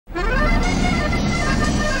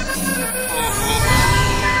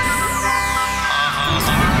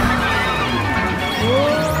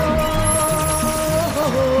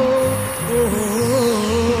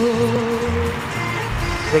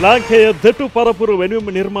ශ්‍රී ලංකයේ දෙටු පරපුර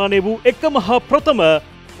වෙනුවෙන් නිර්මාණය වූ එකම හා ප්‍රථම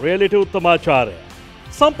රියැලිටි උත්තමාචාරය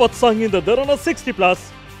සම්පත් සංහිඳ දරන 60+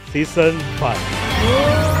 සීසන් 5.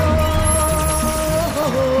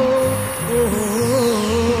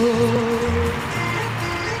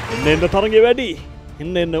 එන්න තරගේ වැඩි,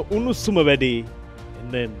 එන්න උණුසුම වැඩි,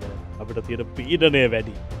 එන්න අපිට තියෙන පීඩනය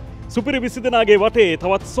වැඩි. සුපිරි 20 දෙනාගේ වටේ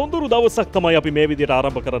තවත් සොඳුරු දවසක් තමයි අපි මේ විදිහට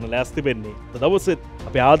ආරම්භ කරන්න ලෑස්ති වෙන්නේ. දවසෙත්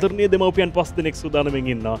අපි ආදරණීය දෙමව්පියන් 5 දෙනෙක් සූදානම්ෙන්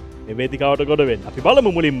ඉන්නවා මේ වේදිකාවට ගොඩ වෙන්න. අපි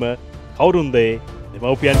බලමු මුලින්ම කවුරුන්ද ඒ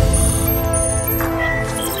දෙමව්පියන්.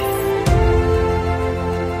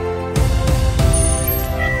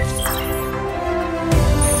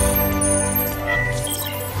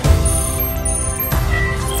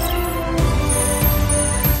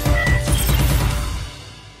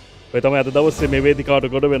 ඔය තමයි අද දවසේ මේ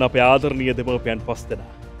වේදිකාවට ගොඩ වෙන අපේ ආදරණීය දෙමව්පියන් 5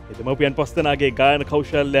 දෙනා. මේ දෙමව්පියන් 5 දෙනාගේ ගායන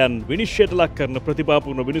කෞශල්‍යයන් විනිශ්චයට ලක් කරන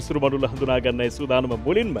ප්‍රතිභාපූර්ණ විනිසුරු මඩුල හඳුනා ගන්නයි සූදානම.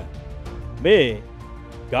 මුලින්ම මේ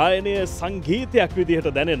ගායනය සංගීතයක් විදිහට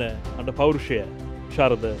දැනෙන අඬ පෞරුෂය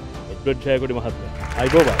ශාරද එඩ්වඩ් ජයකොඩි මහත්මයා.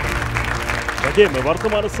 අයිබෝවා. වගේම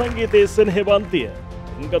වර්තමාන සංගීතයේ සෙනෙහවන්තිය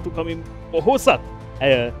ගතුකමින් පොහොසත්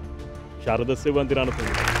ඇය ශාරද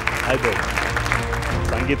සෙවන්තිරාණතුංග. අයිබෝවා.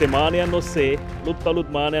 සංගීත මානයන් ඔස්සේ අලුත්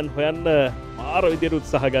මානයන් හොයන්න මාර විදියට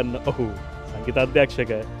උත්සාහ ගන්න ඔහු සංගීත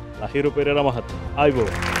අධ්‍යක්ෂක ලහිරු පෙරේරා මහත්මයා.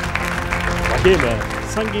 ආයුබෝවන්. වගේම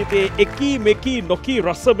සංගීතයේ එකී මෙකී නොකී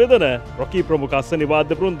රස බෙදන රොකී ප්‍රමුඛ අසනි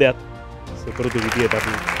වාද්‍ය වෘන්දයත් සුපුරුදු විදියට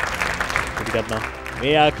අපි පිළිගන්නවා.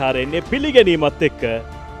 මේ ආකාරයෙන් පිළිගැනීමත් එක්ක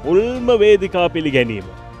මුල්ම වේදිකා පිළිගැනීම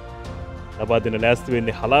ලබා දෙන ලෑස්ති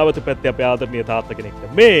වෙන්නේ හලාවත පැත්තේ අපේ ආදරණීය තාත්තා කෙනෙක්.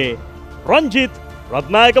 මේ රංජිත්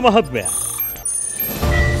රත්නායක මහත්මයා.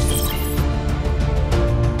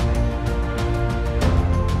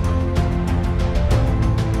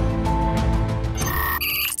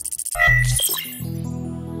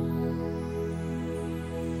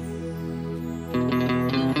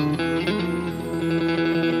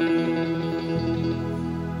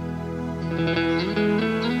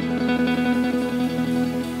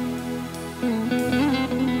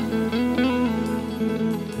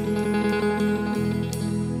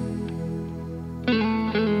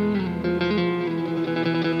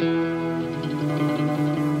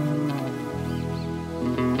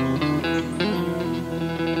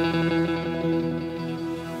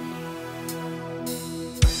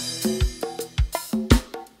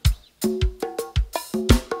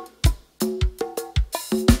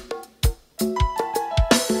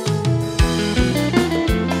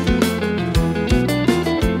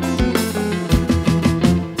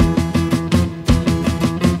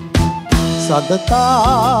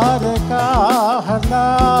 සදතාරකා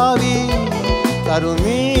හඳාවි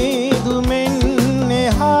කරුමීදු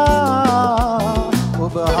මෙන්නෙහා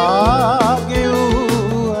ඔබ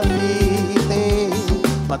හාගෙවූ අතීතේ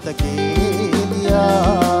මතකේලියාතියා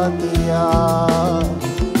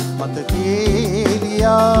මතකේලියාතියා.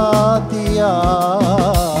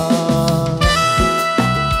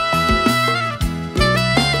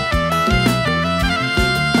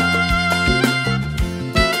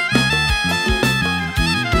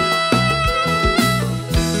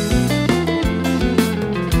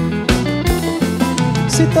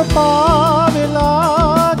 සිත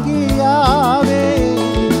පාවෙලා ගියාවේ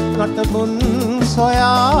රටබුන්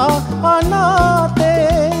සොයා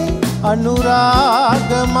අනාතේ අනුරාග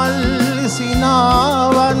මල්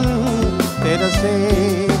සිනාවන්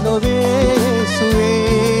පෙරසේ නොවේසුවේ.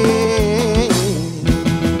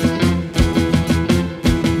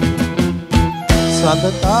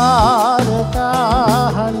 සදතාරකා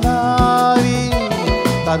හඳාවි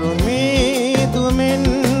තරුණී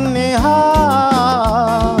මෙන්නෙහා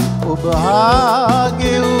ඔබ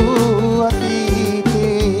හාගෙවූ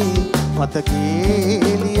අතීතේ මතකේලියාතියා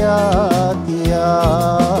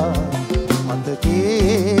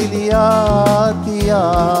මතකේලියාතියා.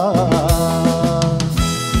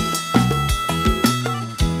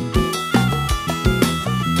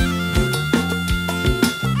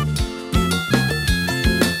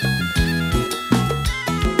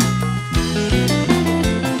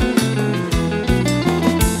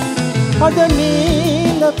 අද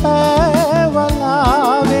නීල පැවලාවේ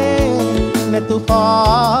නැතු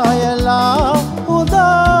පායලා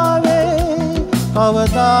උදාවේ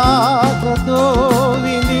කවදාකදෝ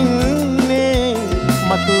විඳින්නේ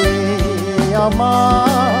මතුවේ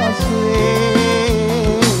අමාසුවේ.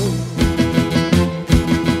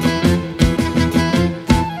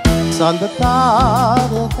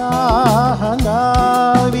 සඳතාරකා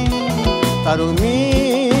හඳාවි තරුණී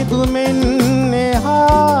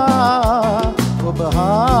මෙන්නෙහා ඔබ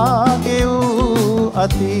හාගෙවූ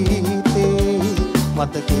අතීතේ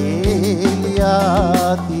මතකේලියාති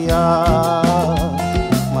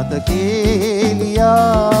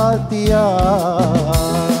කේලියා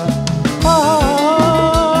තියා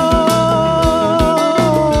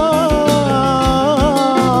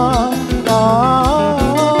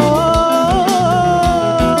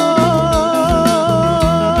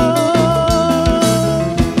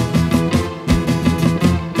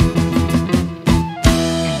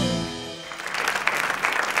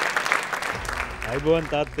අයිබෝන්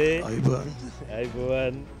තාත්තේ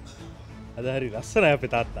අයිබෝන් අද හරි ලස්සනයි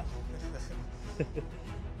අපේ තාත්තා.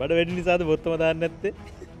 බඩ වැඩි නිසාද බොත්තම දාන්න නැත්තේ?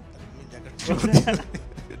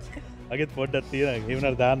 අගෙත් පොඩ්ඩක් තියෙනවා. ඒ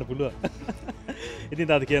වුණාට දාන්න පුළුවන්. ඉතින්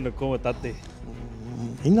තාත්තා කියන්නේ කොහොමද තාත්තේ?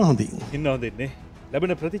 ඉන්න හොඳින්. ඉන්න හොඳින් නේ.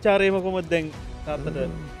 ලැබෙන ප්‍රතිචාරයම කොහොමද දැන් තාත්තට?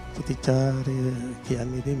 ප්‍රතිචාරය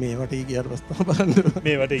කියන්නේ ඉතින් මේ වටේ ගියාට පස්සේ තමයි බලන්න.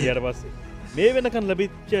 මේ වටේ ගියාට පස්සේ මේ වෙනකන්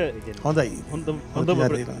ලැබිච්ච හොඳයි. හොඳම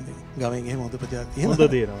ගමෙන් එහෙම හොඳ ප්‍රතිචාර තියෙනවා.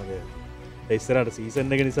 හොඳ තියෙනවා. ඒ ඉස්සරහට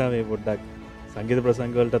සීසන් එක නිසා මේ පොඩ්ඩක් සංගීත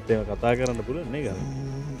ප්‍රසංග වලටත් එහෙම කතා කරන්න පුළුවන් නේ ගන්න.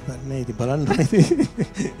 බන්නේ ඉතින් බලන්න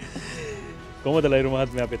ඕනේ. කොහොමද ලයිරු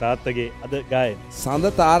මහත්මයා අපේ තාත්තගේ අද ගායන? සඳ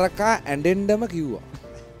තාරකා ඇඬෙන්නම කිව්වා.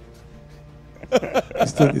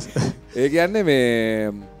 ඒ කියන්නේ මේ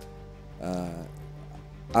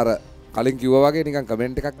අර කලින් කිව්වා වගේ නිකන්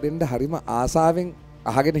කමෙන්ට් එකක් දෙන්න හරිම ආසාවෙන්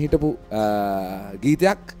අහගෙන හිටපු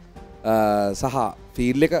ගීතයක් සහ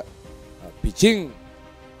ෆීල් එක පිචිං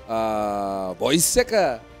වොයිස් එක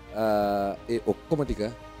ඒ ඔක්කොම ටික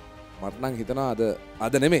මට නම් හිතනවා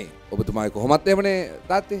අද නෙමෙයි ඔබතුමායි කොහොමත් එමනේ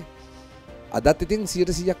තාත්තේ අදත් ඉතින්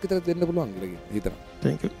 100%ක් විතර දෙන්න පුළුවන් කියලා හිතනවා.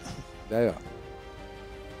 Thank you.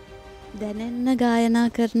 දැනෙන්න ගායනා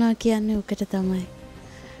කරනවා කියන්නේ උකට තමයි.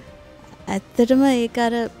 ඇත්තටම ඒක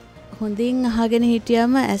අර හොඳින් අහගෙන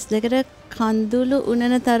හිටියම ඇස් දෙකට කඳුළු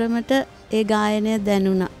උනන තරමට ඒ ගායනය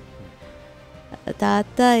දැනුණා.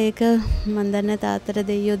 තාත්තා ඒක මන් දන්නේ තාත්තට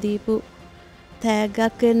දෙයියෝ දීපු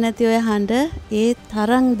තෑග්ගක් වෙන්නේ නැති ඔය හඬ ඒ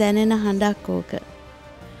තරම් දැනෙන හඬක් ඕක.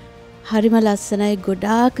 හරිම ලස්සනයි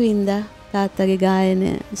ගොඩාක් වින්දා තාත්තගේ ගායනය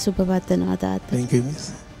සුපපතනවා තාත්තා. Thank you miss.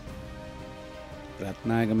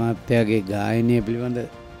 රත්නායක මහත්තයාගේ ගායනය පිළිබඳ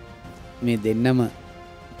මේ දෙන්නම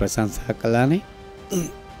ප්‍රශංසා කළානේ.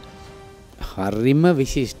 හරිම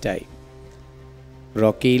විශිෂ්ටයි.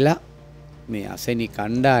 රොකීලා මේ අසෙනි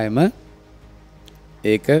කණ්ඩායම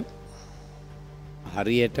ඒක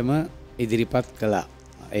හරියටම ඉදිරිපත් කළා.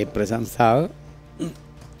 ඒ ප්‍රශංසාව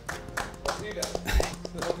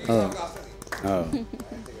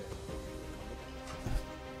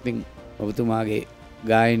ඉතින් ඔබතුමාගේ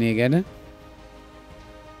ගායනය ගැන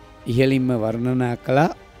ඉහළින්ම වර්ණනා කළා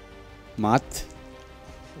මාත්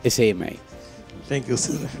එසේමයි. Thank you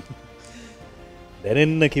sir.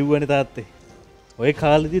 දැනෙන්න කිව්වනේ තාත්තේ. ඔය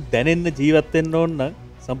කාලෙදි දැනෙන්න ජීවත් වෙන්න ඕන නම්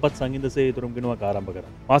සම්පත් සංගීත සේතුරුම් ගිණුවක් ආරම්භ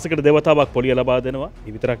කරා. මාසයකට දෙවතාවක් පොලිය ලබා දෙනවා.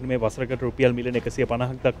 ඒ විතරක් නෙමෙයි වසරකට රුපියල් මිලියන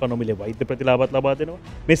 150ක් දක්වා නොමිලේ වෛද්‍ය ප්‍රතිලාභත් ලබා දෙනවා.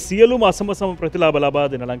 මේ සියලුම අසම ප්‍රතිලාභ ලබා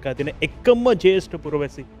දෙන ලංකාවේ තියෙන එකම ජ්‍යෙෂ්ඨ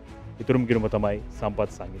පුරවැසි ඉතුරුම් ගිණුම තමයි සම්පත්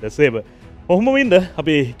සංගීත සේව. කොහොම වින්ද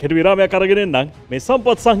අපි කෙටි විරාමයක් අරගෙන එන්නම්. මේ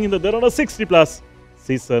සම්පත් සංගීත දරන 60+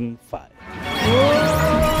 season 5.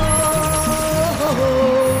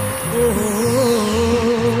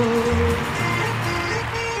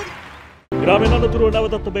 ග්‍රාමීණ අනතුරු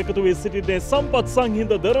නැවතත් ඔබ එකතු වී සිටින්නේ සම්පත්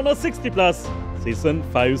සංහිඳ දරන 60+ season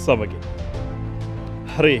 5 සමග.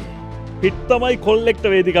 හරි. පිට තමයි කොල්ලෙක්ට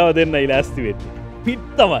වේදිකාව දෙන්නයි ලෑස්ති වෙන්නේ. පිට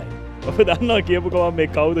තමයි. ඔබ දන්නවා කියපු ගමන් මේ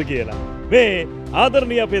කවුද කියලා. මේ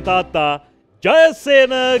ආදරණීය අපේ තාත්තා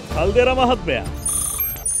ජයසේන කල්දෙර මහත්මයා.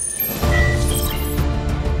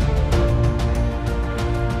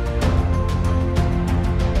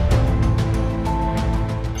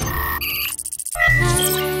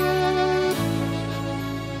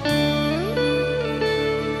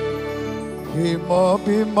 හිම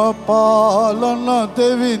බිම පාලන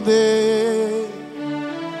දෙවිඳේ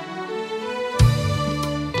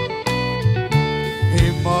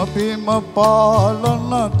හිම බිම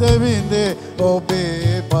පාලන දෙවිඳේ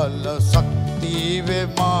ඔබේ බල ශක්තිවේ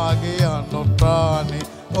මාගේ අනුප්‍රාණි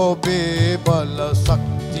ඔබේ බල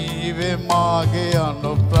ශක්තිවේ මාගේ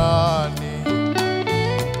අනුප්‍රාණි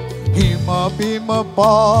හිම බිම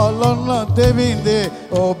පාලන දෙවිඳේ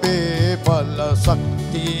ඔබේ බල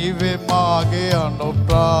ශක්තිවේ මාගේ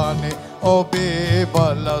අනුප්‍රාණි ඔබේ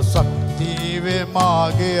බල ශක්තිවේ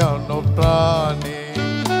මාගේ අනුප්‍රාණි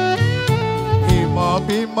හිම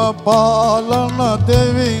බිම පාලන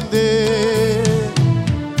දෙවිඳේ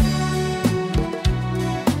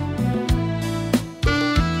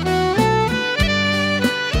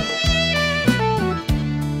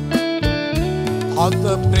අද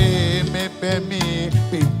ප්‍රේමෙ පෙමි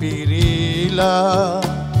පිපිරීලා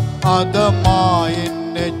අද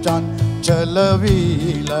මායින්නේ චංචල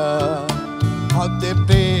වීලා අද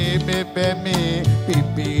ප්‍රේමෙ පෙමි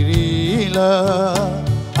පිපිරීලා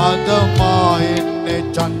අද මා එන්නේ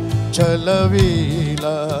චංචල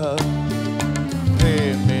වීලා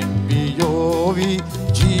ප්‍රේමෙන් වියෝවි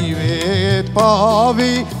ජීවේ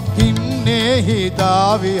පාවි හින්නේ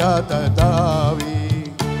හිදාවි අතදාවි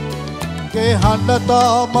ගේ හඬ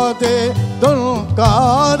තාමදේ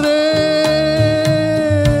දුල්කාරේ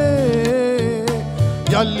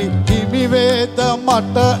යලි හිමි වේද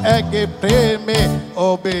මට ඇගේ ප්‍රේමේ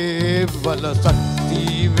ඔබේ වල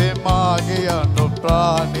ශක්තිවේ මාගේ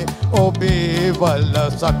අනුප්‍රාණේ ඔබේ වල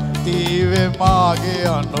ශක්තිවේ මාගේ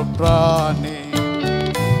අනුප්‍රාණේ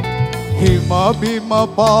හිම බිම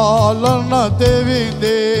පාලන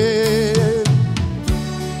දෙවිඳේ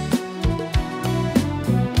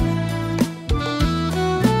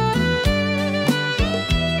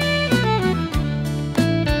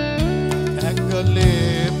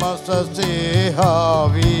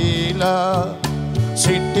සේහාවීලා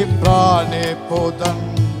සිටි ප්‍රාණේ පොදන්න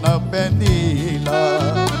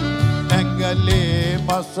බැඳීලා ඇඟලේ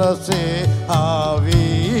මසසේ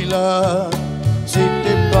ආවීලා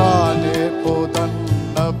සිටි ප්‍රාණේ පොදන්න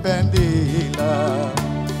බැඳීලා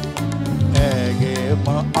ඇගේම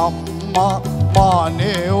අම්මා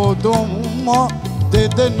මානේ උදුම්මා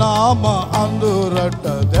දෙදනාම අඳුරට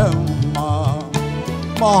දැම්මා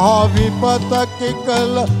මහා විපතක්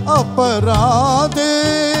කළ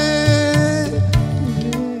අපරාධේ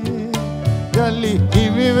යලි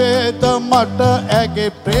හිමිවේද මට ඇගේ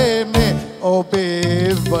ප්‍රේමේ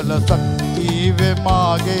ඔබේ බල ශක්තිවේ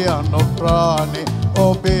මාගේ අනුප්‍රාණේ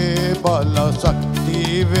ඔබේ බල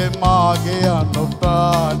ශක්තිවේ මාගේ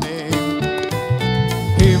අනුප්‍රාණේ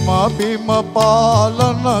හිම බිම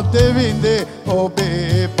පාලන දෙවිඳේ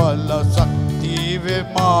ඔබේ බල ශක්තිවේ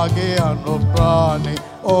මාගේ අනුප්‍රාණේ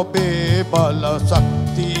ඔබේ බල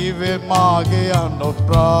ශක්තිවේ මාගේ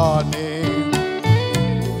අනුප්‍රාණේ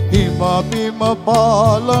හිම බිම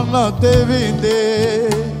පාලන දෙවිඳේ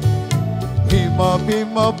හිම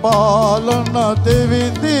බිම පාලන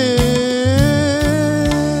දෙවිඳේ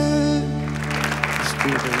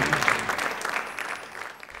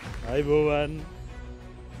අයිබෝවන්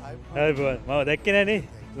අයිබෝවන් මම දැක්කේ නෑනේ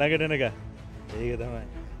ළඟට එනක ඒක තමයි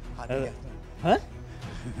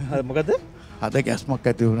මොකද හද ගැස්මක්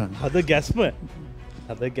ඇති වුණා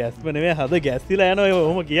හද ගැස්ම නෙමේ හද ගැස්තිලා යනවා ඔය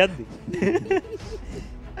ඔහොම කියද්දි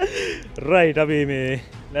රයිට් අපි මේ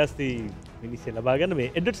ලෑස්ති මිනිස්සු ලබා ගන්න මේ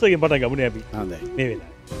එඩිට්ස්ගෙන් පටන් ගමුනේ අපි හොඳයි මේ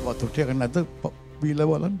වෙලාවේ වතුර ටික නැද්ද බීලා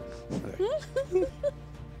බලන්න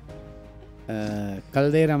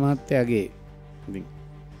කල්දේර මහත්තයාගේ ඉතින්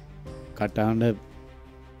කටහඬ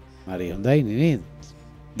හරි හොඳයි නේද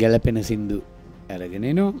ගැලපෙන සින්දු අරගෙන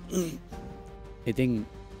එනවා ඉතින්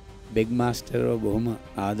බෙග් මාස්ටර්ව බොහොම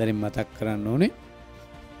ආදරෙන් මතක් කරන්න ඕනේ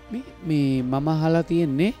මේ මම අහලා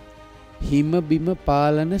තියෙන්නේ හිම බිම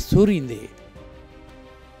පාලන සුරින්දේ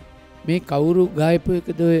මේ කවුරු ගායපු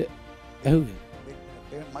එකද ඔය ඇහුවේ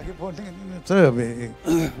මගේ ෆෝන් එකේ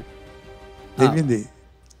තියෙන දෙවිඳේ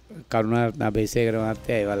කරුණාරත්න අබේසේකර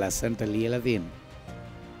මහත්තයා ඒවා ලස්සනට ලියලා තියෙනවා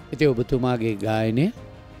ඉතින් ඔබතුමාගේ ගායනය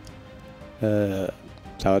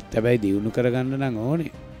තවත් හැබැයි දියුණු කරගන්න නම්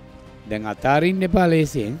ඕනේ දැන් අතාරින්න එපා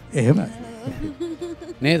ලේසියෙන් එහෙමයි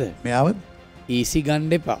නේද මෙයාවත් ඊසි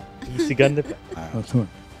ගන්න එපා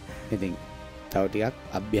ඉතින් තව ටිකක්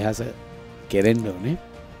අභ්‍යාස කෙරෙන්න ඕනේ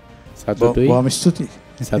සතුටුයි බොහොම ස්තුතියි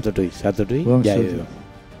සතුටුයි බොහොම ජය ස්තුතියි. වේවා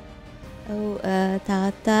ඔව්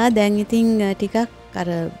තාත්තා දැන් ඉතින් ටිකක් අර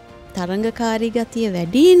තරංගකාරී ගතිය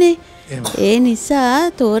වැඩිනේ ඒ නිසා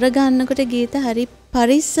තෝරගන්නකොට ගීත හරි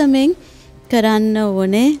පරිස්සමෙන් කරන්න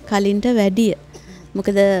ඕනේ කලින්ට වැඩිය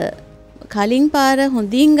මොකද කලින් පාර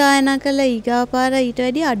හොඳින් ගායනා කළා ඊගා පාර ඊට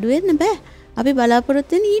වැඩිය අඩු වෙන්න බෑ අපි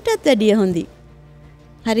බලාපොරොත්තු වෙන ඊටත් වැඩිය හොඳයි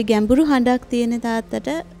හරි ගැඹුරු හඬක් තියෙන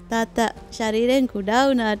තාත්තා ශරීරයෙන් කුඩා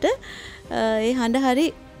වුණාට ඒ හඬ හරි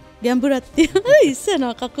ගැඹුරක් තියෙනවා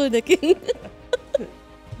ඉස්සනවා කකුල් දෙකෙන්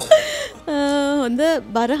හොඳ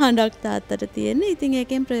බර හඬක් තාත්තට තියෙන ඉතින්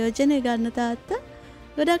ඒකෙන් ප්‍රයෝජනය ගන්න තාත්තා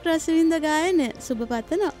ගොඩක් රසවින්ද ගායන සුබ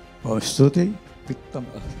පතනවා බොහොම ස්තුතියි පිටතම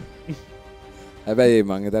හැබැයි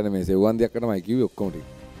මං හිතන්නේ මේ සෙව්වන්දියක් කරනමයි කිව්වේ ඔක්කොම ටික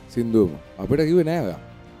සින්දුවම අපිට කිව්වේ නෑ ඔයා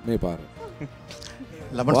මේ පාර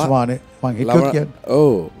ලබන සමානේ මං හිතුවා කියන්නේ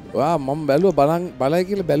ඔව් වා මම බැලුවා බලයි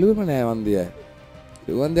කියලා බැලුවෙම නෑ වන්දිය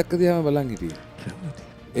සෙව්වන්දියක් දිහාම බලන් හිටියේ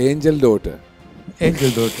ඒන්ජල් ඩෝටර්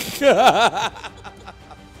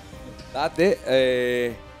තාත්තේ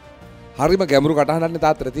හරිම ගැඹුරු කටහඬක්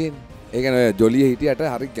තාත්තට තියෙන්නේ ඒ කියන්නේ ජොලිය හිටියට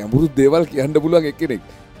හරි ගැඹුරු දේවල් කියන්න පුළුවන් එක්කෙනෙක්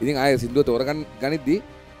ඉතින් ආයේ සින්දුව තෝරගන්න ගනිද්දී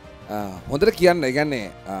හොඳට කියන්න ඒ කියන්නේ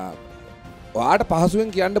ඔයාට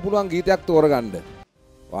පහසුවෙන් කියන්න පුළුවන් ගීතයක් තෝරගන්න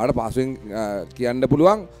ඔයාට පහසුවෙන් කියන්න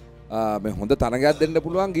පුළුවන් මේ හොඳ තරගයක් දෙන්න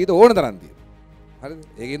පුළුවන් ගීත ඕන තරම් තියෙනවා හරිද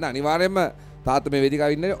ඒකින්ද අනිවාර්යයෙන්ම තාත්ත මේ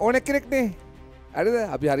වේදිකාවේ ඉන්න ඕනෙක් කෙනෙක් නේ. හරිද?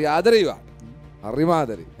 අපි හරි ආදරේ වා. හරිම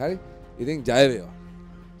ආදරේ. හරි. ඉතින් ජය වේවා.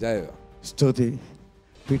 ජය වේවා. ස්තුතියි.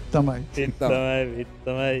 පිට තමයි.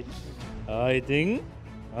 තමයි.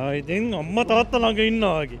 ඉතින් අම්මා තාත්තා ළඟ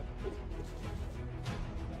ඉන්නවා වගේ.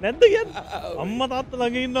 නැද්ද කියන්නේ? අම්මා තාත්තා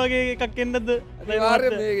ළඟ ඉන්නවා වගේ එකක් එන්නද?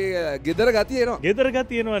 අනිවාර්යයෙන් මේ ගෙදර ගතිය එනවා. ගෙදර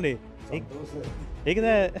ගතිය එනවනේ. ඒක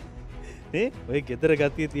නෑ. නේ ඔය ගෙදර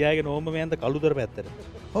ගතිය තියාගෙන ඕම මෙයන්ද කළුතර පැත්තට.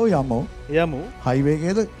 ඔව් යමු. හයිවේ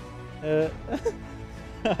එකේද?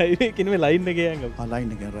 හයිවේ කිනේ ලයින් එකේ යන්න.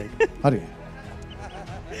 ලයින් එකේ රයිට්. හරි.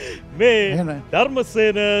 මේ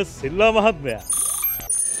ධර්මසේන සිල්වා මහත්මයා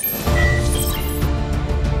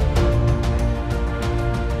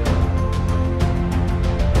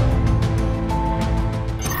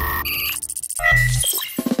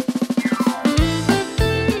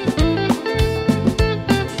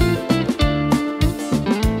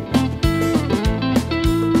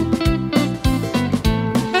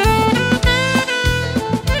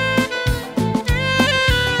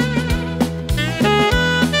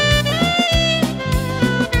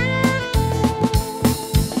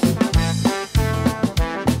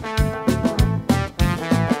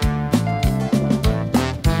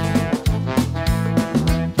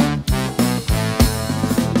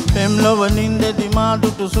ලොවනින්ද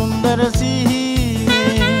දිමාදුටු සුන්දර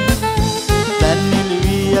සිහිනේ දැන්නිලි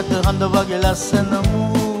වී ඇත හඳ වගේ ලස්සන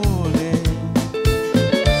මූනේ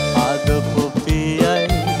ආද පොපියයි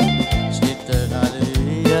සිත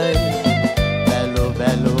නලියයි බැලු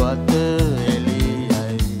බැලු අත එළියයි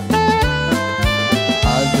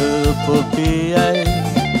ආද පොපියයි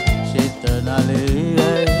සිත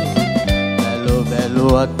නලියයි බැලු බැලු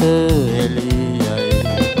අත එළියයි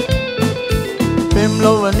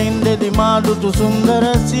ලොවනින්ද දිමාදුටු සුන්දර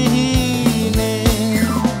සිහිනේ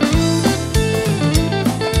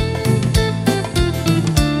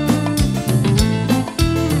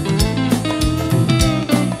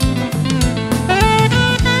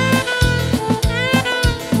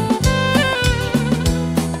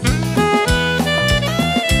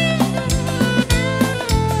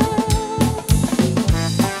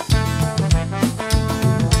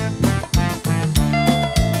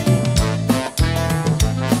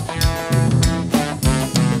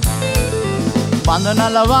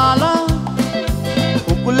බඳනලවාලා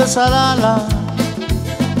උකුල සලාලා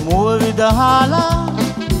මුව විදහාලා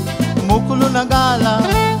මුකුළු නගාලා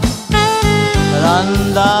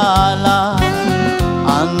රන්දාලා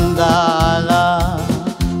අන්දාලා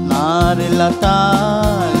නාරිලතා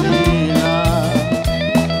ලීලා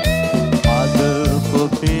අද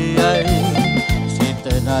කොපියයි සිත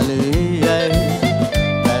නලියයි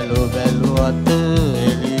බැලු බැලු අත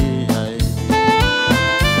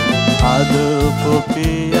අද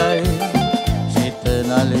පොපියයි සිත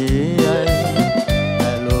නලියයි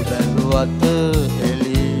බැලු බැලු අත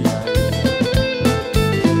එළියයි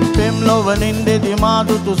පෙම් ලොවනින්ද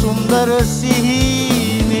දිමාදුටු සුන්දර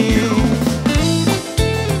සිහිනේ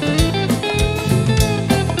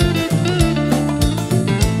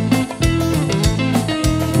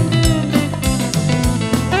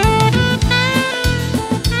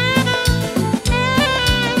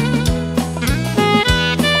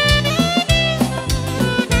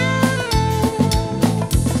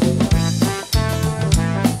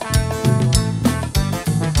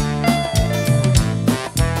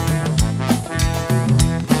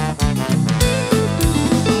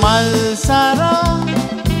මල්සරා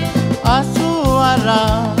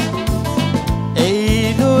අසුවරා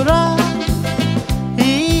එයිදුරා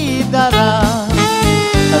හීදරා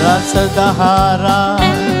රසදහරා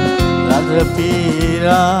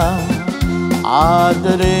රදපීරා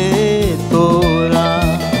ආදරේ තෝරා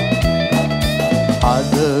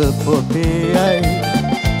අද පොපියයි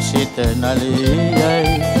සිත නලියයි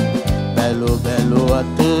බැලු බැලු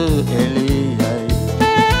අත එළියයි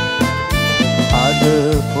අද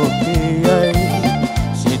පොපියයි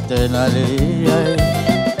සිත නලියයි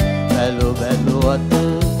බැලු බැලු අත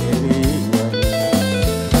එළියයි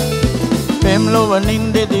පෙම්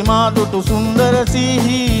ලොවනින්ද දිමාදුටු සුන්දර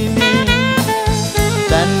සිහිනේ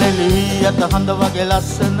දැන්නෙලි වී ඇත හඳ වගේ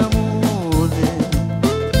ලස්සන මූනේ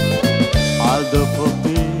අද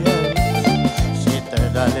පොපියයි සිත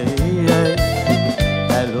නලියයි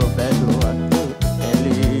බැලු බැලු අත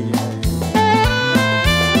එළියයි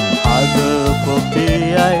අද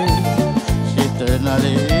පොපියයි සිත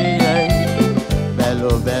නලියයි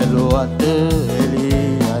බැලු බැලු අත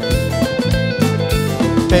එළියයි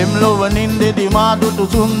පෙම් ලොවනින්ද දිමාදුටු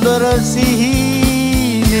සුන්දර සිහිනේ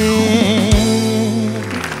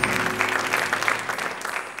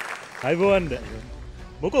අයිබෝන්ද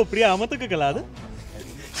මොකෝ ප්‍රියා අමතක කළාද?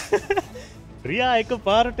 ප්‍රියා එක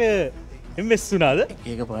පාරට MS වුණාද?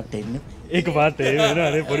 ඒක පාට එන්නේ. ඒක පාට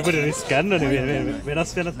වෙනවනේ පොඩි පොඩි රිස්ක් ගන්නනේ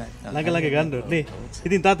වෙනස් ළඟ ළඟ ගන්න ඕනේ.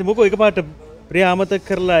 ඉතින් තාත්තේ මොකෝ එක පාට ප්‍රිය අමතක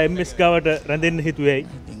කරලා MS ගාවට රැඳෙන්න හිතුවේ ඇයි?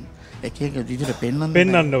 එක එක විදිහට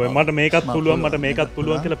පෙන්වන්න ඕනේ. මට මේකත් පුළුවන් මට මේකත්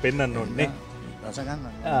පුළුවන් කියලා පෙන්වන්න ඕනේ. රස ගන්න.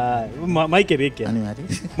 මයිකේ වෙක් කියන්නේ.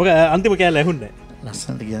 අනිවාර්යයෙන්. මොකද අන්තිම කෑල්ල ඇහුන්නේ නැහැ.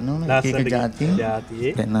 ලස්සනට කියන්න ඕනේ. එක එක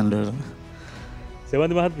જાතියේ පෙන්වන්න ඕනේ.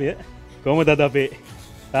 සෙවන්දි මහත්මිය කොහොමද අද අපේ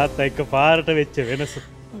තාත්තා එක්ක පාරට වෙච්ච වෙනස?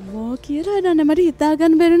 මෝ කියලා නෑ මට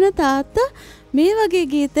හිතාගන්න බැරුණ තාත්තා මේ වගේ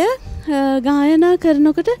ගීත ගායනා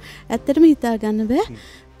කරනකොට ඇත්තටම හිතාගන්න බෑ.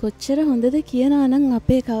 කොච්චර හොඳද කියනවා නම්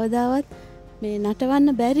අපේ කවදාවත් මේ නටවන්න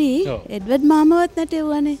බැරි එඩ්වඩ් මාමවත්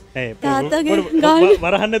නැටෙව්වනේ. තාත්තගේ ගායන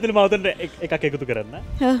වරහන් ඇතුලේ මම උතන එකක් එකතු කරන්න.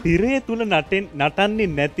 තිරේ තුල නටන්නේ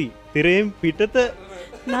නැති තිරෙන් පිටත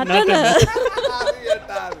නටන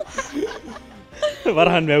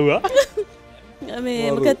වරහන් වැව්වා.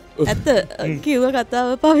 මේ මොකද ඇත්ත කිව්ව කතාව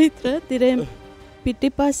පවිත්‍ර තිරෙන්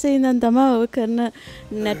පිටිපස්සේ ඉඳන් තමයි ඔය කරන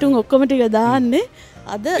නැටුම් ඔක්කොම ටික දාන්නේ.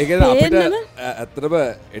 අද පේන්නම ඇත්තටම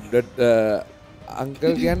එඩ්වඩ්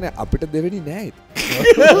අංකල් කියන්නේ අපිට දෙවෙනි නෑ.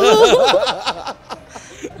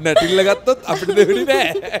 නැටිල්ල ගත්තොත් අපිට දෙවෙනි නෑ.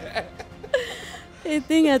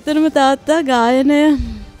 ඉතින් ඇත්තටම තාත්තා ගායනය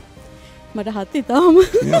මට හත් ඉතාම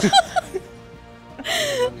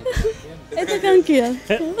එතකන් කියන්න.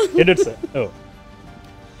 එඩ්වඩ් සර්. ඔව්.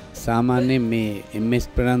 සාමාන්‍යයෙන් මේ MS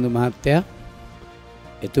ප්‍රනන්දු මහත්තයා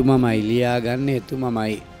එතුමමයි ලියා ගන්න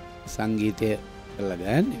එතුමමයි සංගීතය කළා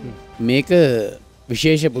ගන්නේ. මේක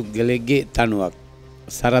විශේෂ පුද්ගලයෙක්ගේ තනුවක්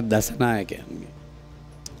සරත් දසනායකයන්ගේ.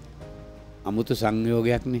 අමුතු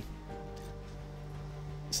සංයෝගයක්නේ.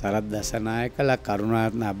 සරත් දසනායකලා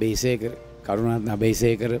කරුණාරත්න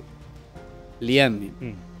අබේසේකර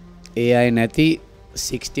ලියන්නේ. ඒ අය නැති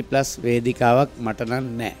 60+ වේදිකාවක් මට නම්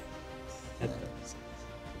නෑ.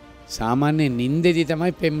 සාමාන්‍ය නින්දෙදි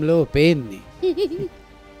තමයි පෙම්ලෝ පේන්නේ.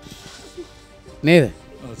 නේද?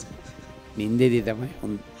 නින්දෙදි තමයි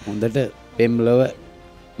හොඳට පෙම්ලොව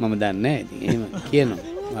මම දන්නේ නැහැ. ඉතින් එහෙම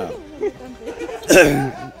කියනවා.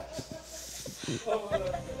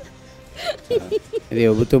 ඉතින්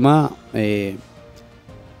ඔබතුමා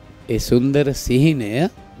ඒ සුන්දර සිහිනය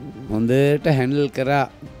හොඳට හැන්ඩල් කරා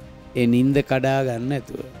ඒ නින්ද කඩා ගන්න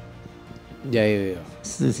නැතුව. ජය වේවා.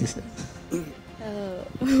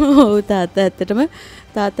 ඔව් තාත්තා ඇත්තටම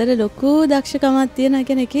තාත්තට ලොකු දක්ෂකමක් තියෙන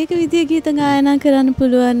කෙනෙක්. එක එක විදිය ගීත ගායනා කරන්න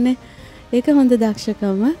පුළුවන්. ඒක හොඳ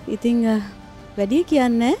දක්ෂකම. ඉතින් වැඩි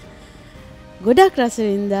කියන්නේ ගොඩක් රස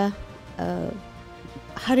වින්දා.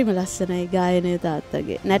 හරිම ලස්සනයි ගායනය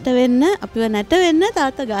තාත්තගේ. නැට වෙන්න අපිව නැට වෙන්න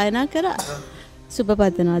තාත්තා ගායනා කරා. සුබ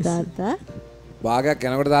පතනවා තාත්තා. භාගයක්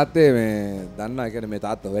යනකොට තාත්තේ මේ දන්නවා කියන්නේ මේ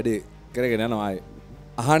තාත්තා වැඩි කරගෙන යනවා ආයේ.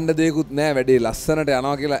 අහන්න දෙයක්වත් නැහැ වැඩි ලස්සනට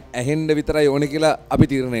යනවා කියලා ඇහෙන්න විතරයි ඕනේ කියලා අපි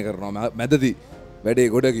තීරණය කරනවා මැදදී වැඩේ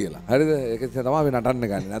ගොඩ කියලා. හරිද? ඒක තමයි අපි නටන්න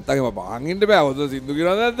ගන්නේ. නැත්තම් බහන් ඉන්න බෑ. ඔත සින්දු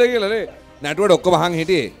කියනවා නැද්ද කියලා නේ. නැටුවට ඔක්කොම අහන්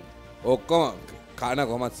හිටියේ. ඔක්කොම කන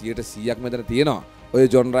කොහමද 100%ක් මෙතන තියෙනවා. ඔය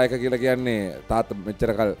ජොන් රයික කියලා කියන්නේ තාත්තා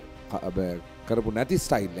මෙච්චර කල් කරපු නැති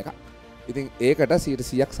ස්ටයිල් එකක්. ඉතින් ඒකට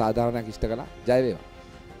 100%ක් සාධාරණයක් ඉෂ්ට කළා. ජය වේවා.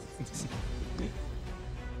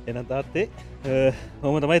 එහෙනම් තාත්තේ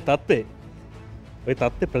කොහොම තමයි තත්ත්වේ? ඔය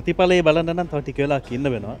තත්ත්වේ ප්‍රතිඵලයේ බලන්න නම් තව ටික වෙලාවක් ඉන්න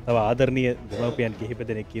වෙනවා. තව ආදරණීය දෙමව්පියන් කිහිප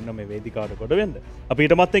දෙනෙක් ඉන්නවා මේ වේදිකාවට කොට වෙන්න. අපි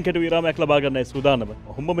ඊට මත්තෙන් කෙටි විරාමයක් ලබා ගන්නයි සූදානම.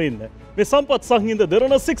 ඔහොමම ඉන්න. මේ සම්පත් සංහිඳ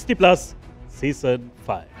Derana 60+ season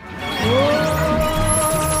 5.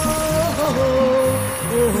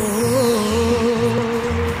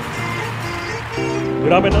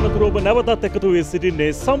 විරාමෙන් අනතුරු ඔබ නැවතත් එකතු වී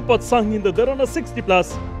සිටින්නේ සම්පත් සංහිඳ Derana 60+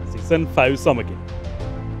 season 5 සමගින්.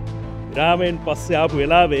 විරාමයෙන් පස්සේ ආපු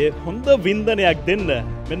වෙලාවේ හොඳ වින්දනයක් දෙන්න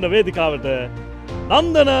මෙන්න වේදිකාවට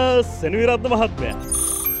නන්දන සෙනවිරත්න මහත්මයා.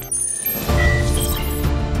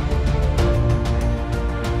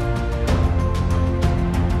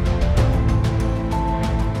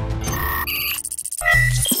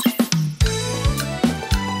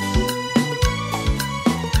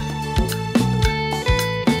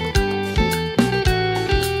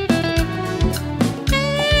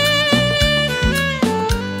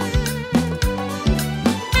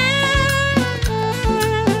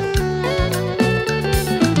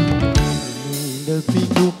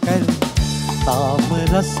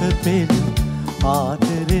 රසපෙන්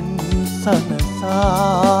ආදරෙන්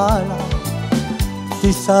සනසාලා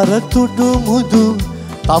තිසර තුඩු මුදු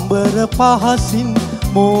තඹර පහසින්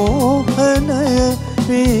මෝහනය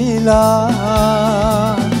වේලා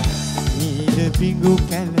නීල බිඟු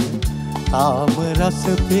කැල තාම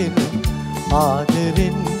රසපෙන්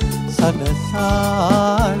ආදරෙන්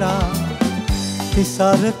සනසාලා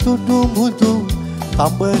තිසර තුඩු මුදු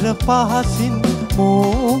තඹර පහසින්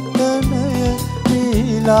මෝහනය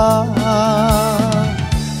වේලා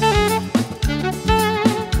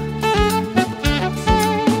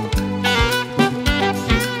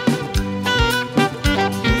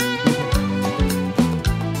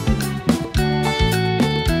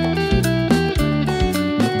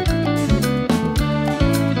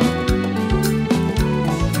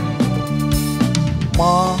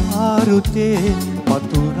අමෘතේ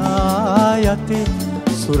මතුරා යතේ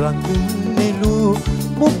සුරංගුන් නෙළු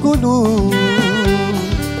මුකුළු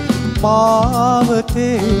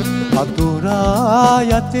මාවතේ අතුරා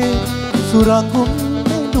යතේ සුරංගුන්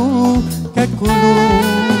නෙළු කැකුළු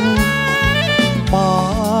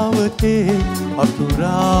මාවතේ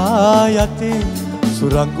අතුරා යතේ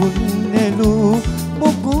සුරංගුන් නෙළු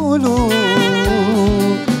මුකුළු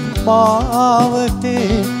මාවතේ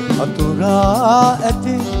අතුරා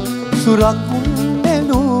ඇතේ සුරංගුන්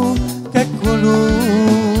නෙළු කැකුළු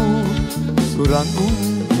සුරංගුන්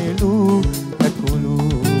නෙළු කැකුළු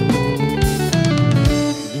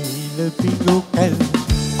නීල පිඟු කැල්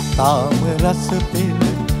තාම රස පෙළ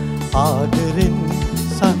ආදරෙන්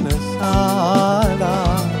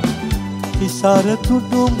සනසාලා තිසර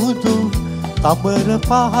තුඩු මුදු තඹර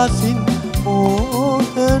පහසින්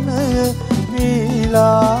මෝහනය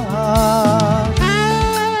වේලා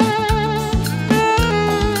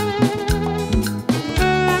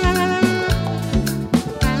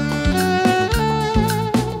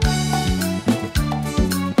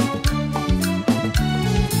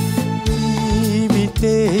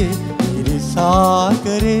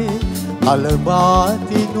ඉරිසාකරේ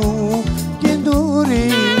අලබාතිනු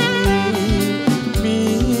කෙඳුරේ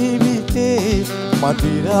මීවිතේ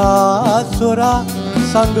මදිරා සොරා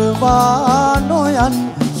සංගවා නොයන්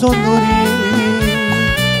සොඳුරේ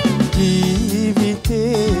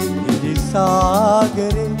ජීවිතේ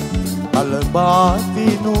ඉරිසාකරේ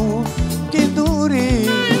අලබාතිනු කෙඳුරේ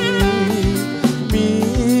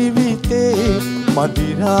මීවිතේ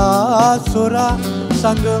මදිරා සොරා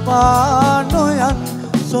සංගවා නොයන්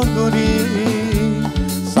සොඳුරි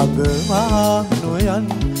සංගවා නොයන්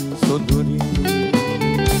සොඳුරි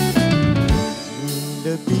නීල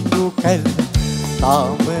පිඟු කැල්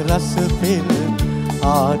තාම රස පෙළ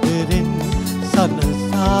ආදරෙන්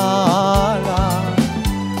සනසාලා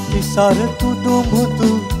තිසර තුඩු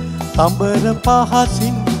මුදු තඹර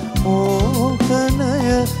පහසින් මෝහනය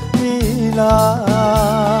වේලා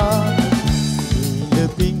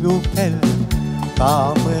පිඟු කැල්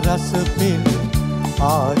තාම රස පෙළ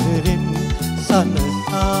ආදරෙන්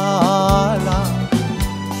සනසාලා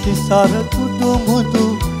තිසර තුඩු මුදු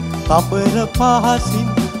තඹර පහසින්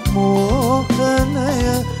මෝහනය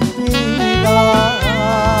වේලා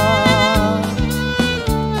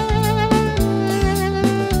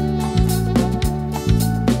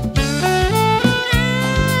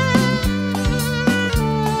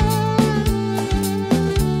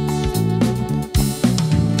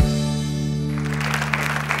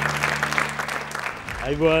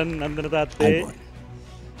අයිබුවන් නන්දන තාත්තේ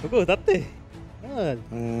මොකෝ තාත්තේ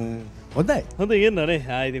හොඳයි හොඳ ඉන්නනේ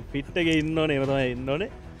ආයිති පිට්ටගේ ඉන්න ඕනේ එහෙම තමයි ඉන්න ඕනේ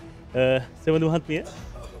සෙවඳු මහත්මිය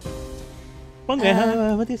මං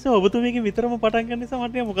ඇහමතිස්ස ඔබතුමීගේ විතරම පටන් ගන්න නිසා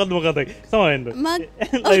මට මොකද්ද මොකද සමහෙන්න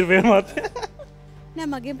ලයිව් එක මත නෑ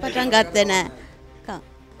මගෙන් පටන් ගත්තේ නෑ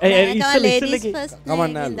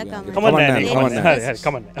කමන්න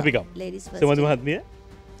අපි ගමු සෙවඳු මහත්මිය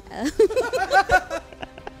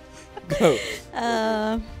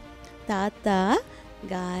තාත්තා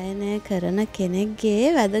ගායනය කරන කෙනෙක්ගේ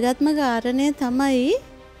වැදගත්ම කාරණය තමයි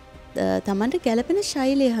තමන්ට ගැලපෙන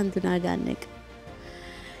ශෛලිය හඳුනා ගන්න එක.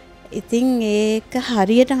 ඉතින් ඒක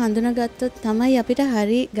හරියට හඳුනාගත්තොත් තමයි අපිට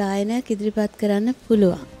හරි ගායනයක් ඉදිරිපත් කරන්න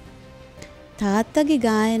පුළුවන්. තාත්තගේ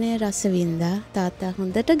ගායනය රස වින්දා තාත්තා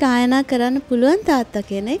හොඳට ගායනා කරන්න පුළුවන් තාත්තා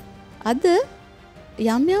කෙනෙක් අද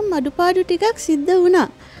යම් යම් අඩුපාඩු ටිකක් සිද්ධ වුණා.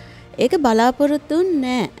 ඒක බලාපොරොත්තු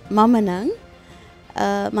නෑ මම නම්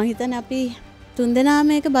මං හිතන්නේ අපි තුන්දෙනාම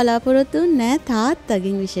ඒක බලාපොරොත්තු නෑ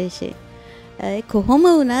තාත්තගෙන් විශේෂයෙන්. කොහොම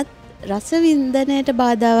වුණත් රසවින්දනයට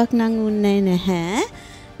බාධාවක් නම් වුණේ නැහැ.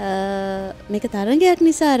 මේක තරගයක්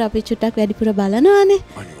නිසා අපි චුට්ටක් වැඩිපුර බලනවානේ.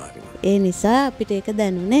 ඒ නිසා අපිට ඒක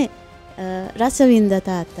දැනුනේ. රසවින්ද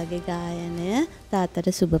තාත්තගේ ගායනය තාත්තට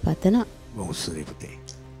සුබ පතනවා. බොහොම සුවයි පුතේ.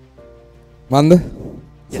 මන්ද?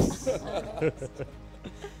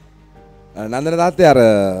 නන්දන තාත්තේ අර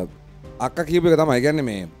අක්කා කියපු එක තමයි කියන්නේ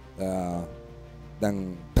මේ දැන්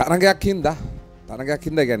තරගයක් හින්දා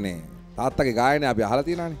කියන්නේ තාත්තගේ ගායනය අපි අහලා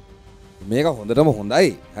තියෙනවානේ. මේක හොඳටම හොඳයි.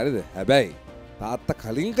 හරිද? හැබැයි තාත්තා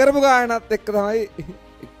කලින් කරපු ගායනත් එක්ක තමයි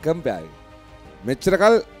කම්පයර්. මෙච්චර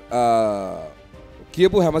කල්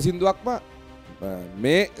කියපු හැම සින්දුවක්ම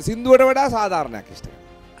මේ සින්දුවට වඩා සාධාරණයක් ඉෂ්ට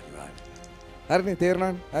කරනවා. හරිනේ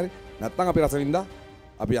තේරුණානේ? හරි. නැත්තම් අපි රසවින්දා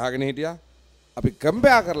අපි අහගෙන හිටියා. අපි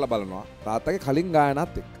කම්පයර් කරලා බලනවා තාත්තගේ කලින්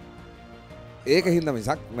ගායනත් එක්ක. ඒක හින්දා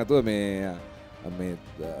මිසක් නැතුව මේ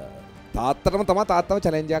තාත්තටම තමයි තාත්තව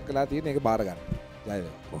චැලෙන්ජ් එකක් කළා තියෙන ඒක බාර ගන්න. ජය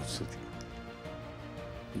වේවා.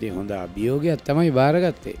 ඉතින් හොඳ අභියෝගයක් තමයි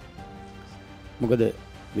බාරගත්තේ. මොකද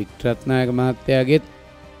වික්ටරත්නායක මහත්තයාගෙත්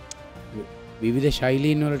විවිධ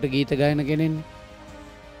ශෛලීන් වලට ගීත ගායන කෙනෙන්නේ.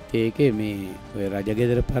 ඒකේ මේ ඔය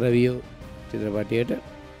රජගෙදර පරවියෝ චිත්‍රපටයට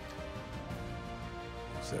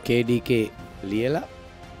KDK ලියලා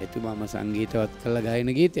එතුමාම සංගීතවත් කළ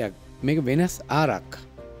ගායන ගීතයක්. මේක වෙනස් ආරක්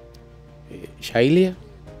ශෛලිය.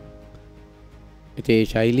 ඒ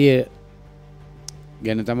ශෛලිය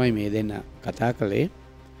ගැන තමයි මේ දෙන්න කතා කළේ.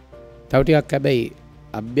 තව ටිකක් හැබැයි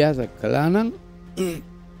අභ්‍යාස කළා නම්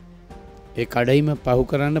ඒ කඩයිම පහු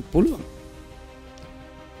කරන්න පුළුවන්.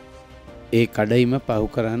 ඒ කඩයිම පහු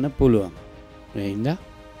කරන්න පුළුවන්. ඒ හින්දා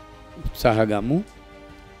උත්සාහ ගමු.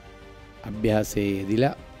 අභ්‍යාසයේ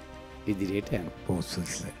යෙදিলা ඉදිරියට යන්න.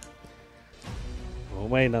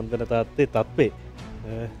 ඔහොමයි නන්දන තාත්තේ තත්ත්වේ.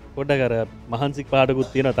 පොඩ්ඩක් අර මහන්සි පාඩකුත්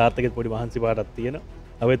තියෙනවා. තාත්තගෙත් පොඩි මහන්සි පාඩක් තියෙනවා.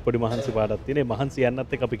 අවෙත් පොඩි මහන්සි පාඩක් තියෙනවා. මහන්සි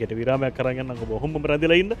යන්නත් එක්ක අපි කෙට විරාමයක් කරන් යන්න. ඔබ ඔහොමම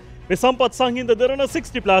රැඳිලා ඉන්න. මේ සම්පත් සංහිඳ දරන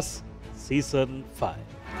 60+ season 5.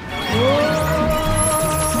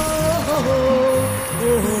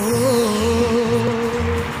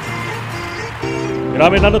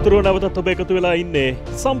 විරාමයෙන් අනතුරුව නැවතත් ඔබ එකතු වෙලා ඉන්නේ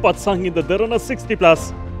සම්පත් සංහිඳ දරන 60+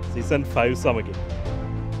 season 5 සමගින්.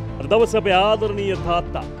 අද දවසේ අපේ ආදරණීය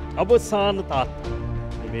තාත්තා අවසාන තාත්තා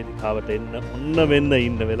වේදිකාවට එන්න ඔන්න වෙන්න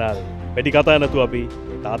ඉන්න වෙලාවේ වැඩි කතා නැතුව අපි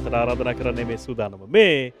තාත්තට ආරාධනා කරන්නේ මේ සූදානම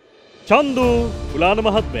මේ චන්දු උලාන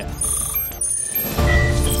මහත්මයා.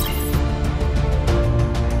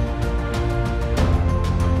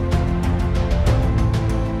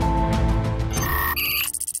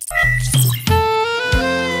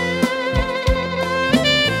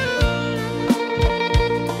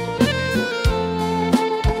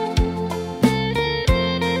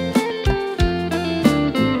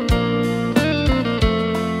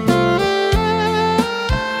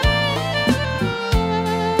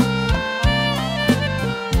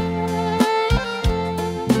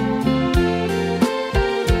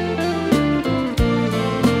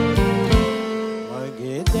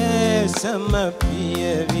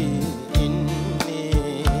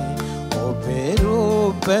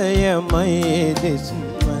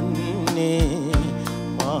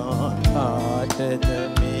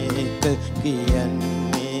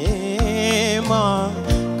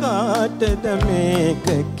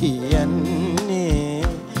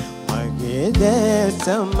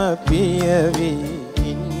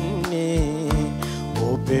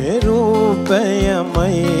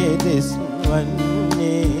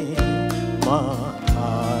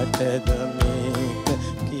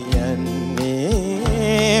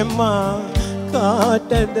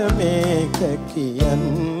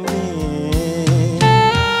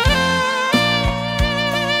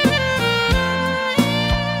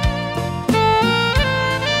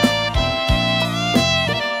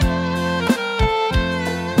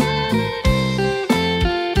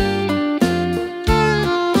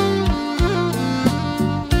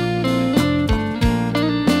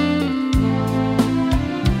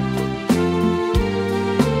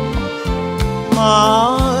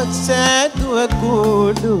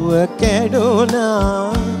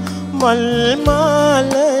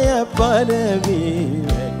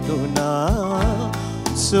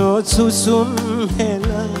 සුසුම්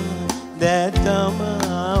හෙලා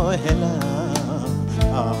දැතමා හෙලා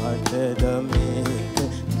ආටද මේක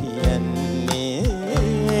කියන්නේ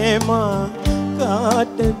මා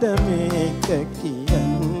කාටද මේක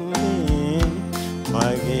කියන්නේ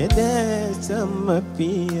මගේ දැසම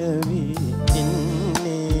පියවි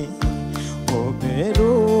ඉන්නේ ඔබේ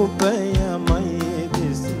රූපයමයි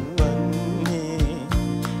දිස්වන්නේ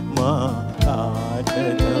මා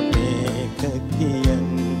කාටද මේක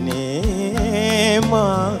කියන්නේ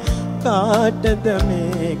මා කාටද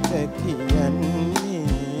මේක කියන්නේ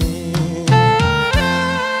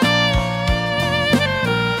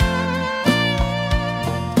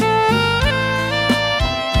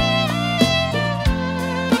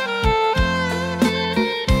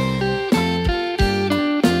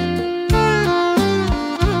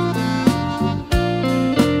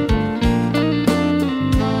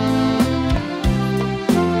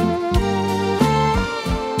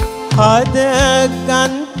හද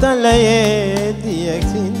කන්තලයේ දිය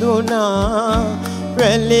සිඳුනා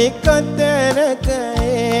වැලි කතරක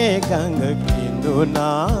ඒ ගඟ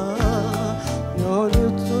කිඳුනා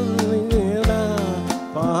යොරුතුන් විලා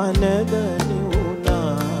පානද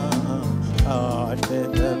නිවුනා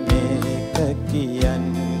ආටද මේක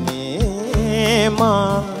කියන්නේ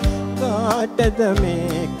මා කාටද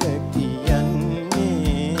මේක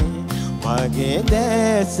කියන්නේ මගේ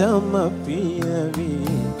දැසම පියවි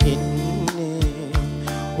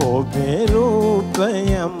ඔබේ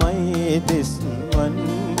රූපයමයි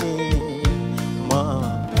දිස්වන්නේ මා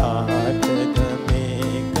කාටද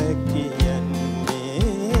මේක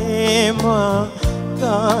කියන්නේ මා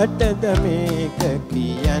කාටද මේක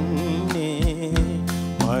කියන්නේ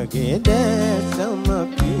මගේ දැසම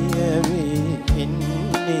පියවී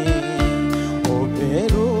ඉන්නේ ඔබේ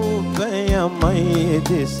රූපයමයි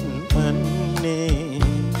දිස්වන්නේ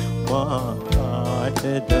මා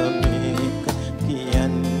කාටද මේක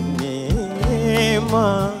කියන්නේ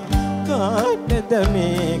මා කාටද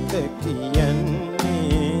මේක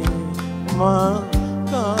කියන්නේ මා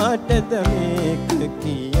කාටද මේක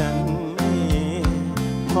කියන්නේ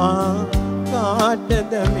මා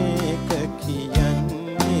කාටද මේක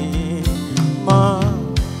කියන්නේ මා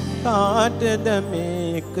කාටද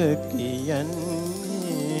මේක කියන්නේ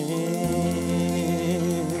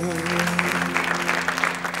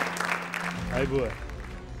අයිබුව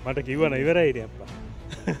මට කිව්වන ඉවරයි අප්පා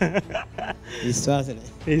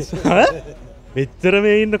විශ්වාසනේ මෙච්චර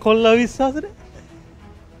මේ ඉන්න කොල්ලා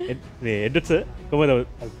විශ්වාසනේ මේ එඩ්ස් කොහමද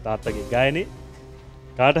තාත්තගේ ගායනේ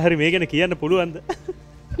කාට හරි මේ ගැන කියන්න පුළුවන්ද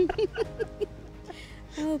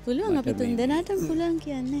ඔව් පුළුවන් අපි තුන් දෙනාටම පුළුවන්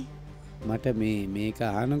කියන්නේ මට මේක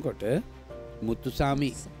අහනකොට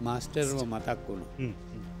මුත්තුසාමි මාස්ටර්ව මතක් වුණා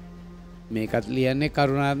මේකත් ලියන්නේ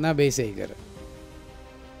කරුණාරත්න බේසේකර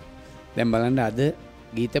දැන් බලන්න අද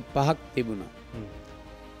ගීත 5ක් තිබුණා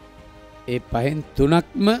ඒ 5න්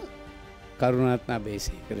 3ක්ම කරුණාරත්න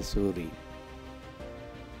බේසේකර සූරී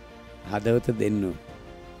හදවත දෙන්න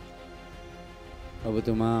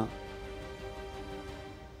ඔබතුමා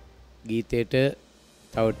ගීතයට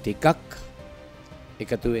තව ටිකක්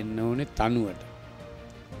එකතු වෙන්න ඕනේ තනුවට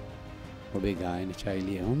ඔබේ ගායන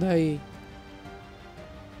ශෛලිය හොඳයි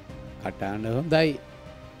කටහඬ හොඳයි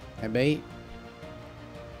හැබැයි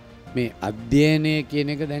මේ අධ්‍යයනය කියන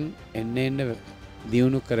එක දැන් එන්න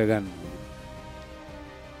දියුණු කරගන්න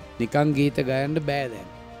නිකං ගීත ගයන්න බෑ දැන්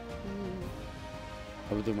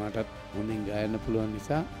ඔබතුමාටත් හොඳින් ගයන්න පුළුවන්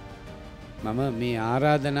නිසා මම මේ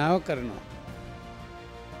ආරාධනාව කරනවා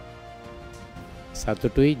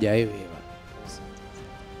සතුටුයි ජය වේවා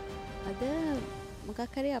අද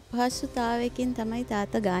මොකක් හරි අපහසුතාවයකින් තමයි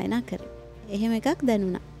තාත්තා ගායනා කරේ එහෙම එකක්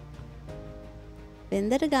දැනුණා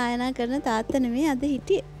වෙන්දට ගායනා කරන තාත්තා නෙමෙයි අද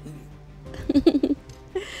හිටියේ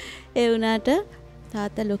ඒ වුණාට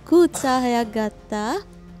තාත්තා ලොකු උත්සාහයක් ගත්තා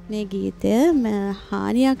මේ ගීතය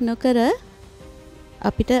හානියක් නොකර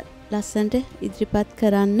අපිට ලස්සනට ඉදිරිපත්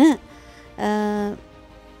කරන්න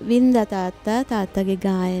වින්ද තාත්තගේ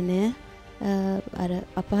ගායනය අර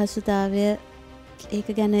අපහසුතාවය ඒක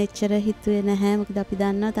ගැන එච්චර හිතුවේ නැහැ මොකද අපි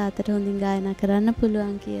දන්නවා තාත්තට හොඳින් ගායනා කරන්න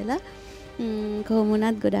පුළුවන් කියලා කොහොම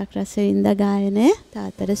වුණත් ගොඩක් රස වින්ද ගායනය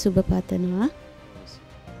තාත්තට සුබ පතනවා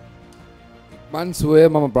මන් සුවය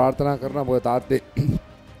මම ප්‍රාර්ථනා කරනවා මොකද තාත්තේ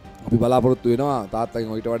අපි බලාපොරොත්තු වෙනවා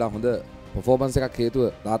තාත්තගෙන් ඊට වඩා හොඳ පර්ෆෝමන්ස් එකක්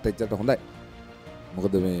හේතුව තාත්තා එච්චරට හොඳයි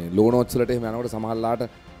මොකද මේ ලෝ නෝට්ස් වලට එහෙම යනකොට සමහරලාට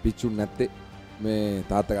පිච්චුන් නැත්තේ මේ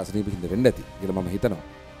තාත්තගේ අසනීපින්ද වෙන්න ඇති කියලා මම හිතනවා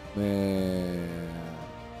මේ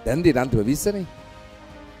දැන් දී අන්තිම 20 නේ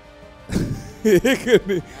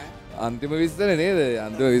ඒකනේ අන්තිම 20 නේද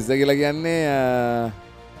අන්තිම 20 කියලා කියන්නේ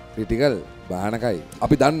ක්‍රිටිකල් බාහනකයි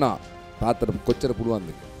අපි දන්නා තාත්තට කොච්චර පුළුවන්ද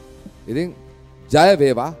ඉතින් ජය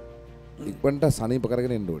වේවා ඉක්මනට සනීප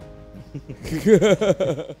කරගෙන එන්න ඕනේ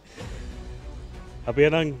අපි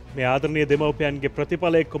එනම් මේ ආදරණීය දෙමව්පියන්ගේ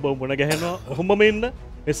ප්‍රතිඵලයක් ඔබ මුණ ගැහෙනවා ඔහොමම ඉන්න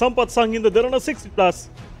මේ සම්පත් සංහිඳ දරන 60+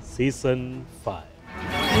 සීසන් 5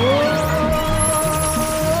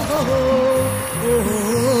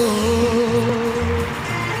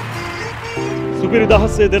 සුපිරි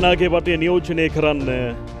දහස්සේ දෙනාගේ වටේ නියෝජනය කරන්න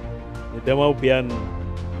දෙමව්පියන්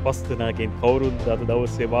 5 දෙනාගෙන් කවුරුන්ද අද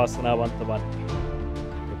දවසේ වාසනාවන්ත වන්නේ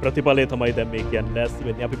ප්‍රතිඵලය තමයි දැන් මේ කියන්නේ ලෑස්ති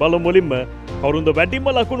වෙන්නේ අපි බලමු මුලින්ම කවුරුන්ද වැඩිම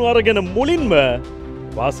ලකුණු අරගෙන මුලින්ම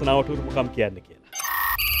වාසනාවට උරුමකම් කියන්නේ කියලා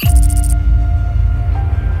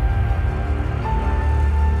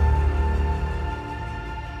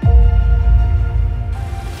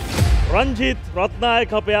රංජිත්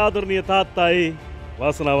රත්නායක අපේ ආදරණීය තාත්තයි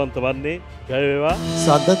වාසනාවන්ත වන්නේ ජය වේවා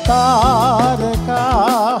සදතාරකා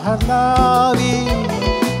හදාවි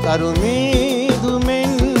තරුමීදු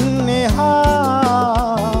මෙන්නේහා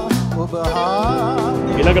ඔබ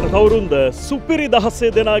ඊළඟට කවුරුන්ද සුපිරි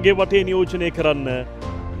දහස්සේ දෙනාගේ වටේ නියෝජනය කරන්න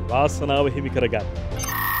වාසනාව හිමි කරගන්න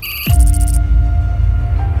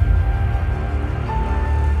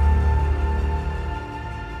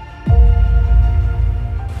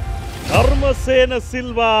ධර්මසේන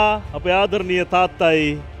සිල්වා අපේ ආදරණීය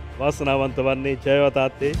තාත්තයි වාසනාවන්ත වන්නේ ජයව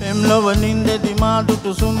තාත්තේ පෙම්ලොව නින්දෙදි මා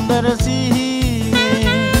දුටු සුන්දර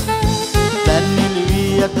සිහිනේ දැන්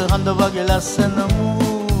නිලවී ඇත හඳ වගේ ලස්සන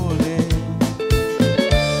මූනේ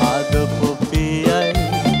ආද පොපියයි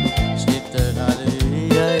සිත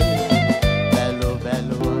නරියයි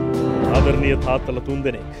ආදරණීය තාත්තලා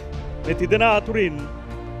තුන්දෙනෙක් මේ තිදෙනා අතුරින්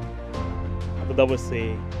දවසේ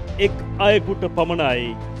එක් අයෙකුට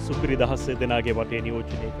පමණයි සුපිරි දහස් දෙනාගේ වටේ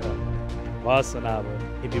නියෝජනය කරන්න වාසනාව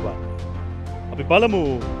හිමිවන්නේ. අපි බලමු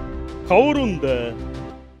කවුරුන්ද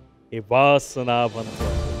ඒ වාසනාවන්ත.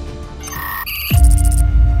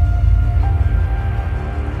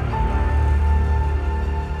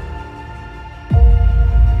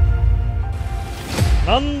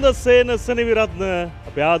 නන්දසේන සෙනවිරත්න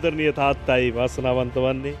අපේ ආදරණීය තාත්තයි වාසනාවන්ත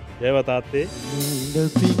වන්නේ. ජයව තාත්තේ. නීල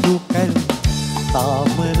පිටු කල්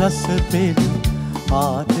තාම රස පෙර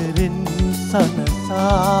ආදරෙන්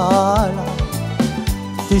සනසාලා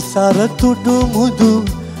තිසර තුඩු මුදු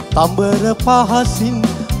තඹර පහසින්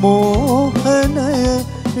මෝහනය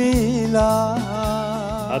වේලා.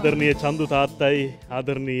 ආදරණීය චන්දු තාත්තයි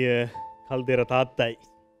ආදරණීය කල්දෙර තාත්තයි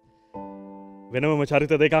වෙනමම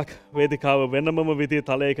චරිත දෙකක් වේදිකාව වෙනමම විදිහේ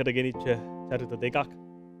තලයකට ගෙනිච්ච චරිත දෙකක්.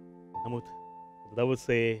 නමුත්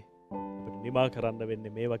දවසේ අපිට නිමා කරන්න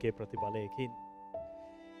වෙන්නේ මේ වගේ ප්‍රතිඵලයකින්.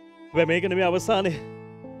 හැබැයි මේක නෙමෙයි අවසානේ.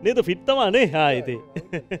 නේද ෆිට් තමානේ ආයිතේ.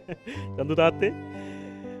 චන්දු තාත්තේ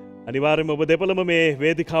අනිවාර්යයෙන්ම ඔබ දෙපළම මේ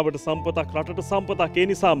වේදිකාවට සම්පතක් රටට සම්පතක්. ඒ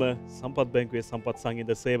නිසාම සම්පත් බැංකුවේ සම්පත්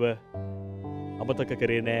සංගීත සේව අමතක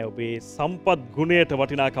කරේ නෑ. ඔබේ සම්පත් ගුණයට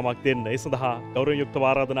වටිනාකමක් දෙන්න. ඒ සඳහා ගෞරවයෙන් යුක්තව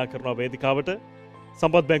ආරාධනා කරනවා වේදිකාවට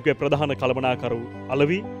සම්පත් බැංකුවේ ප්‍රධාන කළමනාකරු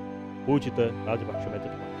අලවි පූජිත රාජපක්ෂ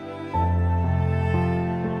මැතිතුමා.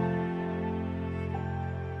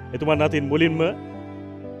 එතුමන් අතින් මුලින්ම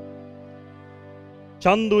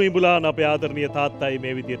චන්දු ඉඹුලාන අපේ ආදරණීය තාත්තයි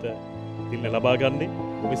මේ විදියට තිල්න ලබා ගන්නේ.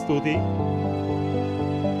 බොහොම ස්තුතියි.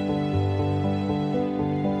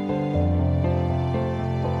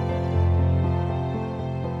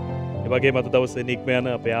 වගේ මත දවසේ නික්ම යන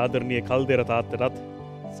අපේ ආදරණීය කල්දෙර තාත්තටත්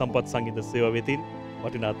සම්පත් සංගීත සේවා වෙතින්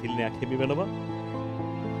වටිනා තිල්නයක් හිමි වෙනවා.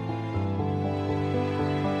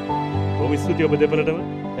 බොහොම ස්තුතියි ඔබ දෙපළටම.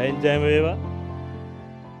 ජයම වේවා.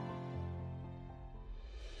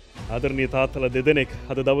 ආදරණීය තාත්තලා දෙදෙනෙක්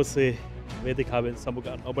අද දවසේ වේදිකාවෙන් සමු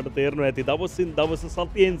ගන්න. ඔබට තේරෙනවා ඇති දවසින් දවස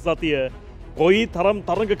සතියෙන් සතිය කොයි තරම්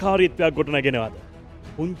තරඟකාරීත්වයක් ගොඩනගෙනවද.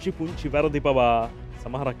 පුංචි වැරදි පවා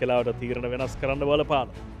සමහරක් වෙලාවට තීරණ වෙනස් කරන්න බලපාන.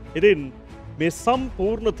 ඉතින් මේ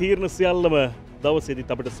සම්පූර්ණ තීරණ සියල්ලම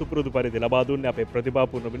දවසේදීත් අපිට සුපුරුදු පරිදි ලබා දුන්නේ අපේ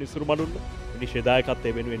ප්‍රතිභාපූර්ණ මිනිස්සුරු මඩුල්ල. විනිශ්චය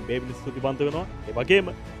දායකත්වයේ වෙනුවෙන් මේ මිනිස්සු ස්තුතිවන්ත වෙනවා. ඒ වගේම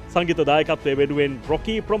සංගීත දායකත්වයේ වෙනුවෙන්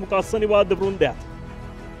රොකී ප්‍රමුඛ අසනිවාද්‍ය වෘන්දයත්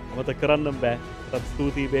අමතක කරන්න බෑ. තාත්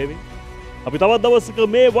ස්තුතියි බේවි. අපි තවත් දවසක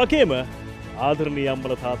මේ වගේම ආදරණීය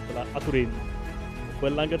අම්මලා තාත්තලා අතුරින් ඔබ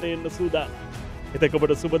ළඟට එන්න සූදානම්. එතක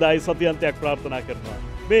ඔබට සුබදායි සතියන්තයක් ප්‍රාර්ථනා කරනවා.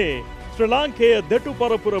 මේ ශ්‍රී ලාංකේය දෙටු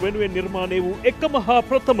පරපුර වෙනුවෙන් නිර්මාණය වූ එකම හා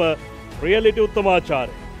ප්‍රථම රියැලිටි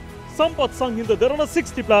උත්තමාචාරය සම්පත් සංහිඳ Derana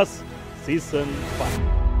 60+ සීසන්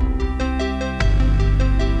 5.